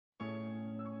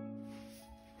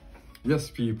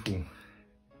Yes, people,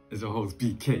 it's your host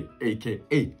BK,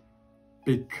 aka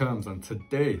Big Kerms, and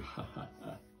today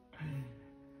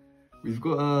we've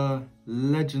got a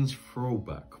Legends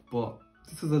throwback, but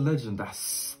this is a legend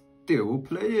that's still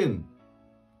playing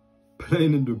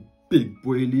in the big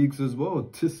boy leagues as well.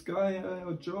 This guy ain't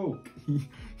a joke. He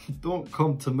don't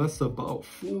come to mess about.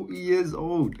 40 years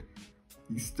old,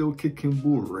 he's still kicking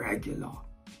ball regular.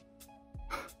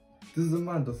 This is a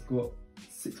man that's got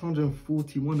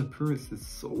 641 appearances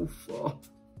so far,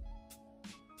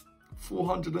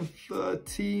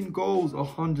 413 goals,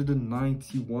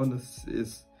 191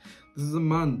 assists. This is a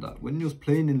man that when he was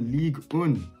playing in Ligue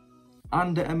 1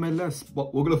 and the MLS,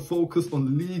 but we're going to focus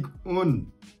on Ligue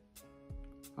 1,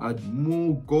 had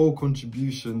more goal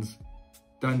contributions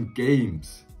than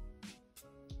games.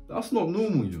 That's not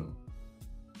normal, you know.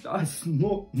 That's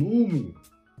not normal.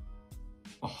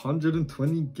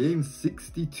 120 games,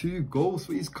 62 goals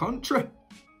for his country.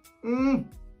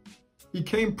 He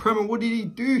came Prem, and what did he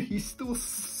do? He still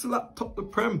slapped up the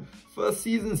Prem. First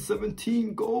season,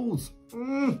 17 goals.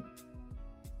 You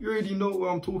already know what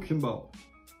I'm talking about.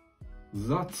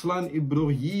 Zlatan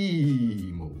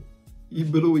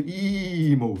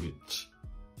Ibrahimovic.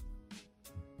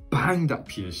 Banged at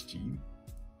PSG.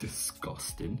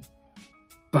 Disgusting.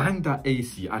 Banged at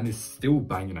AC, and is still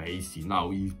banging at AC. Now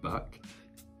he's back.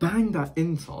 Banged at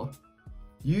Inter.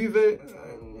 Juve, it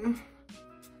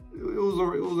was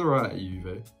alright at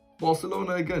Juve.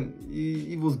 Barcelona again,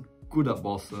 he was good at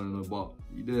Barcelona, but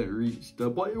he didn't reach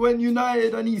there. But he went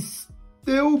United and he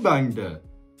still banged there.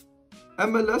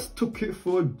 MLS took it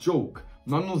for a joke.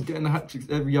 Man was getting hat-tricks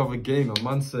every other game, and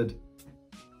man said,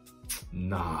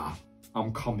 nah,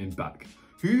 I'm coming back.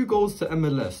 Who goes to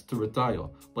MLS to retire,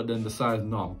 but then decides,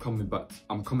 nah, I'm coming back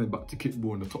to kick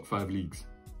ball in the top 5 leagues?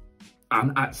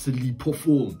 And actually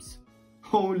performs.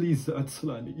 Holy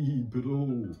Zlatan,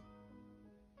 bro.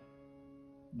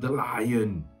 The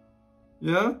Lion.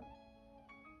 Yeah?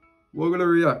 We're gonna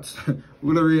react.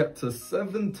 We're gonna react to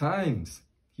 7 times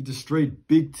he destroyed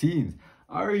big teams.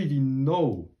 I already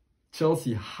know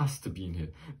Chelsea has to be in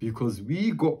here because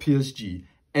we got PSG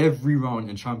every round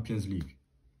in Champions League.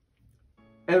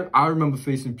 I remember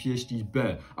facing PSG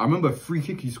bare. I remember a free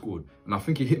kick he scored, and I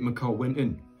think it hit Mikel, went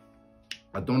in.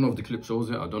 I don't know if the clip shows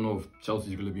it. I don't know if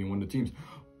Chelsea's going to be in one of the teams.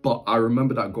 But I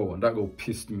remember that goal, and that goal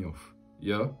pissed me off.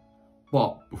 Yeah?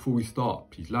 But before we start,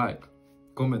 please like,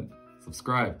 comment,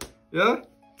 subscribe. Yeah?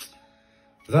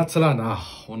 Zlatan,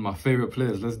 one of my favourite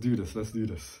players. Let's do this. Let's do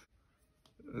this.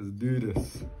 Let's do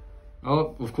this.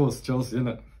 Oh, of course, Chelsea,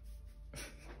 innit?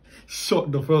 Shot,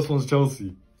 the first one's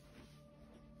Chelsea.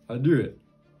 I do it.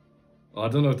 I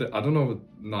don't know if I don't know.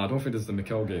 Nah, I don't think this is the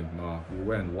Mikel game. Nah, we're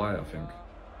wearing white, I think.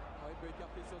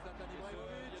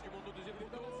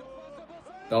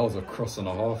 That was a cross and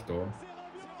a half, though.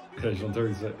 Page on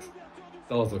 36.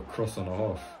 That was a cross and a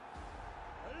half.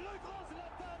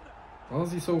 Why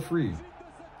is he so free?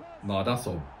 Nah, that's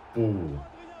a ball.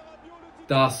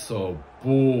 That's a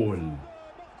ball.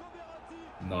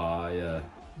 Nah, yeah,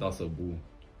 that's a ball.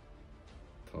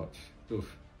 Touch. Doof.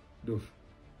 Doof.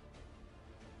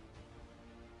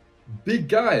 Big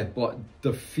guy, but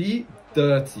the feet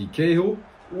dirty. Cahill.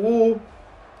 Oh,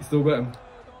 he still got him.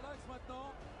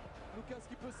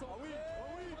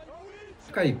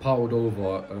 Look how he powered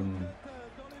over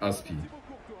Aspi.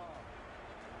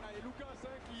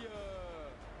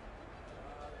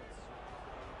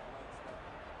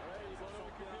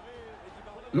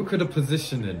 Look at the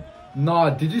positioning.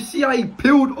 Nah, did you see how he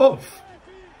peeled off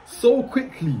so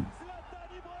quickly?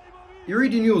 He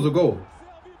already knew it was a goal.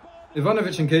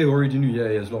 Ibrahimovic and Cahill already knew, yeah,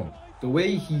 it's long. The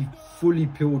way he fully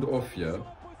peeled off, yeah,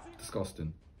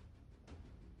 disgusting.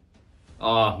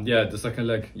 Ah, yeah, the second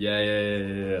leg.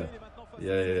 Yeah.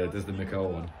 This is the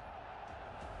Mikel one.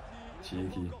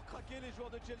 Cheeky.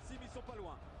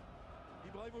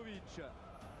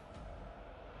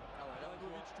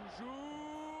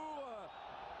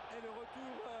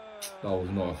 That was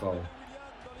not a foul.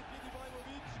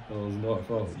 That was not a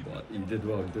foul, but he did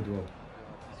well,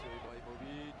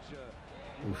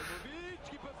 Oof.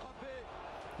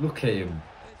 Look at him.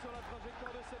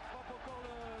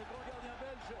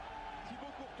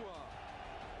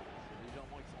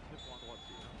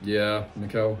 Yeah,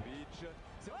 Mikel.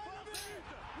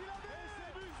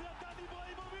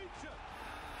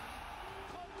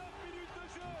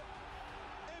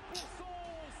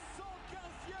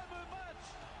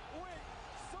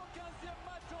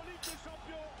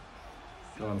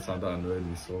 I don't understand that annoyed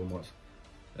me so much.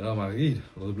 Real Madrid,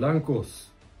 los blancos.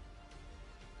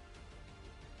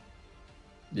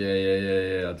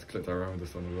 Yeah. I just clicked around with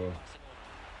this one as well.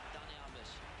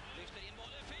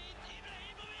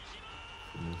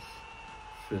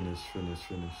 Finish.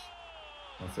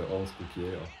 That's an old school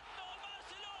creator.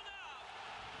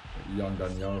 Young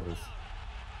Dani Alves.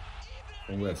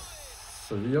 From where?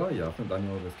 Sevilla? Yeah, I think Dani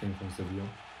Alves came from Sevilla.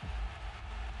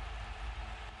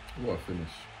 What a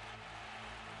finish.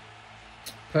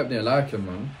 Pep didn't like him,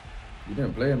 man. He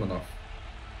didn't play him enough.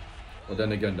 But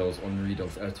then again, there was Henry, there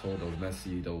was Eto'o, there was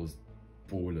Messi, there was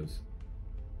ballers.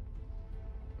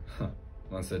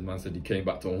 Man said he came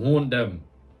back to haunt them.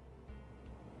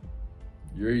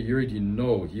 You already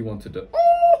know he wanted to.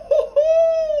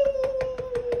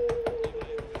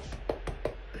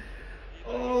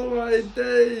 Oh my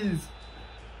days!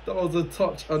 That was a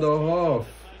touch and a half.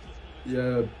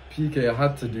 Yeah, PK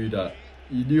had to do that.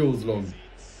 He knew it was long.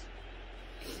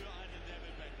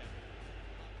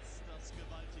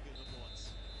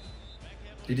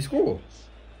 Did he score?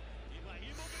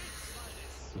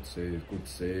 Good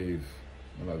save.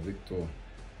 I like Victor.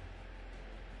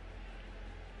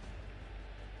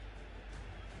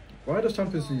 Why does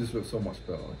Champions League just look so much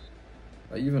better?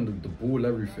 Like even the ball,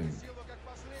 everything.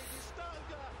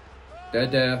 They're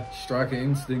there. Striker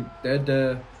instinct. They're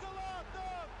there.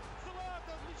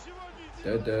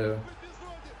 They're there.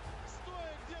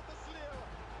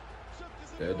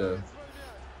 They're there.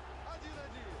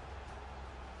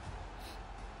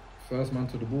 First man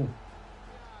to the ball.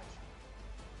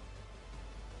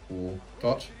 Oh,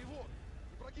 touch.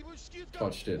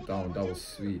 Touched it down. That was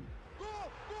sweet.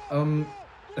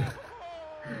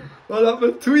 What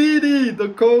happened? Tweedy, the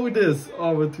coldest.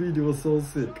 Oh, but Tweedy was so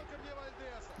sick.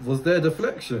 Was there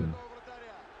deflection?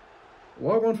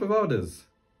 Why one for Valdez?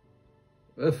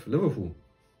 Liverpool.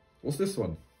 What's this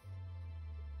one?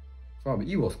 Fam,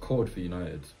 he was cold for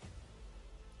United.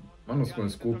 Man was going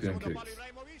scorpion kicks.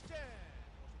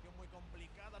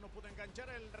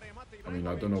 I mean,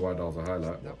 I don't know why that was a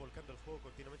highlight, but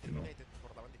you know.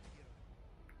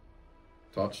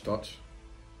 Touch.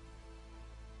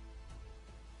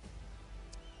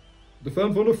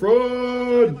 Defend from the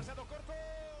front!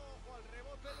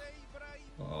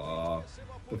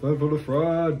 Defend from the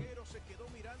front!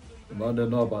 Man, they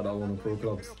know about that one on pro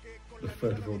clubs.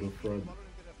 Defend from the front.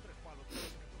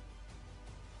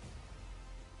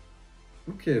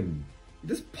 Look at him.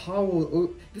 This power's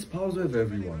over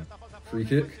everyone. Free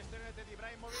kick.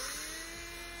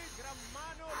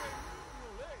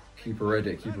 Keep it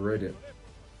ready.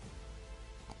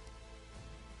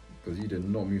 Because he did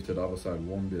not move to the other side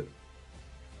one bit.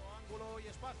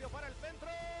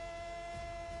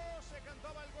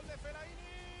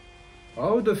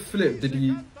 How the flip did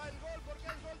he...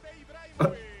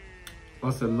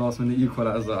 That's the last minute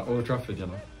equaliser at Old Trafford, you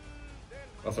know.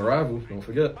 That's a rival, don't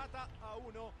forget.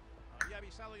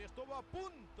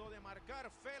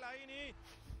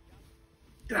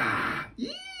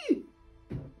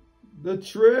 The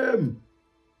trim!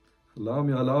 Allow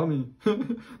me. Allow me.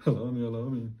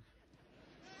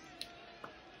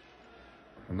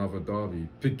 Another derby.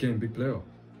 Big game, big player.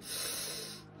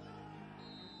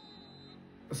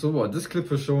 So what? This clip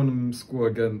has shown him score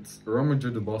against Real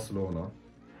Madrid and Barcelona.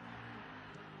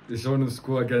 It's shown him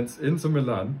score against Inter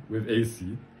Milan with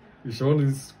AC. It's shown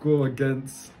him score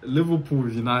against Liverpool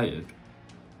United.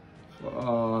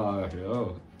 Ah,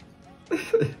 yo.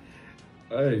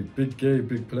 Hey, big game,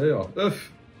 big player. Ugh.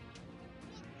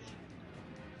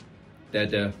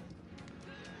 There.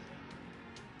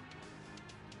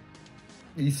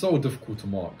 He's so difficult to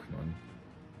mark, man.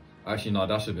 Actually, no,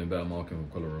 that should have been better marking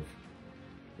with Kolarov.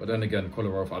 But then again,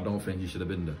 Kolarov, I don't think he should have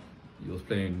been there. He was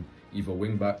playing either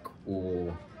wing back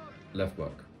or left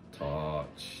back.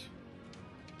 Touch,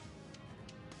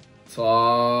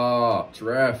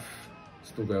 ref.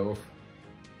 Still go off.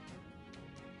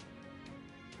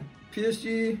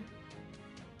 PSG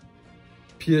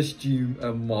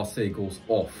and Marseille goes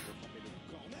off.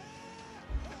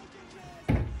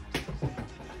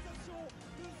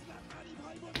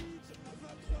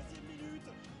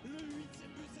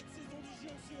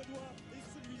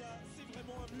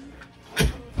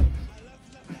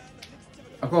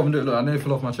 I can't even do it, look, I nearly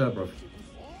fell off my chair, bro.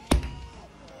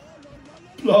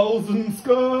 Blows and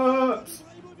skirts!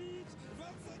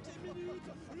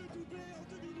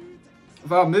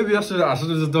 Maybe I should have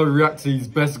just done react to his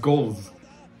best goals.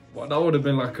 But that would have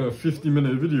been like a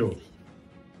 50-minute video.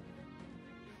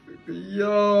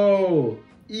 Yo!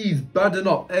 He's badding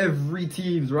up every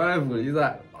team's rival. He's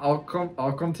like, I'll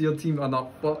come to your team and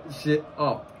I'll fuck shit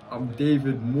up. I'm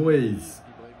David Moyes.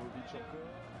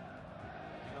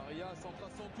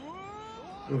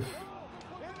 Oof.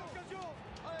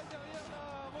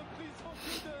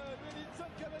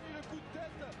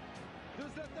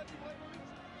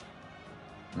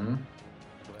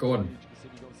 Go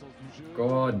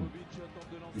on.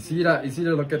 You see that? You see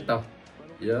the look at that?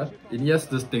 Yeah,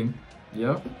 Iniesta's thing.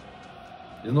 Yeah,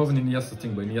 it's not even Iniesta's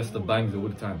thing, but Iniesta bangs it all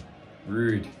the time.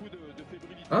 Rude.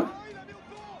 Huh?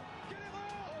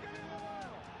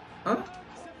 Huh?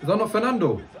 Is that not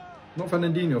Fernando? Not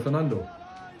Fernandinho, Fernando.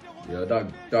 Yeah,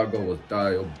 that goal was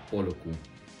diabolical.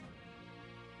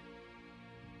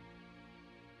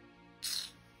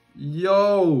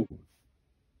 Yo!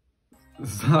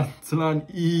 Zlatan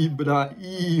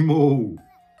Ibrahimovic.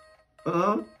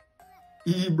 Huh?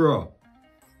 Ibra.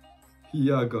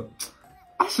 Yeah,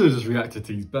 I should have just reacted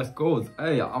to his best goals.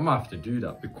 Hey, I'm gonna have to do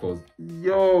that because,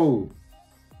 yo,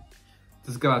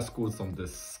 this guy scored some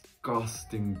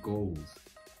disgusting goals.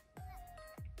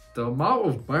 The amount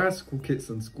of bicycle kits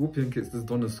and scorpion kits this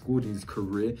Don has scored in his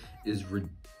career is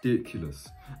ridiculous.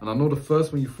 And I know the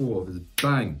first one you thought of is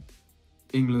bang,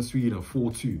 England, Sweden,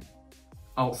 4-2.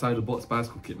 Outside the box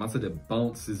bicycle kit. Man said it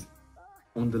bounces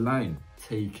on the line.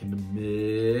 Taking the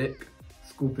mick.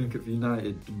 Scorpion kit for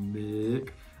United, the mick.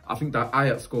 I think that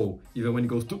Ajax goal, even when he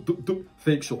goes dup, dup, dup,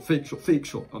 fake shot, fake shot, fake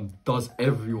shot, and does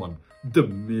everyone, the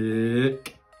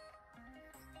mick.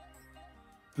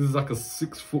 This is like a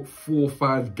 6'4",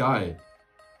 5" guy,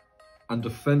 and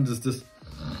defenders just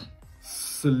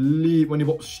sleep when he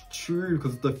walks through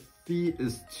because the feet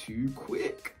is too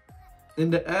quick. In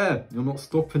the air, you're not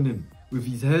stopping him. With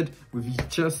his head, with his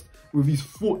chest, with his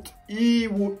foot, he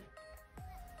will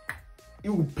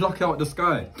pluck out the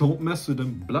sky. Don't mess with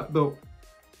him. Black belt.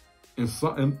 In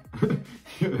something,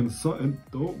 in something,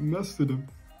 don't mess with him.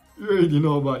 You already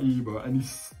know about Ibra, and he's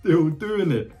still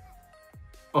doing it.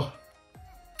 Oh,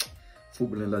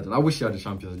 footballing legend. I wish he had the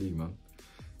Champions League, man.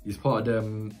 He's part of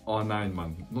them R9,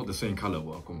 man. Not the same colour,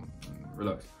 but come on,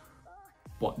 relax.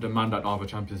 But the man that are the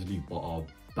Champions League, but are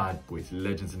bad boys,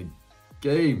 legends in the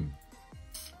game.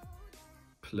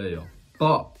 Player.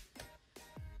 But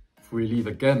before we leave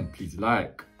again, please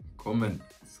like, comment,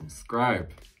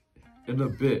 subscribe. In a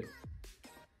bit.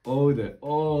 Oh,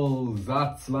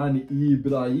 Zlatan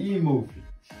Ibrahimovic.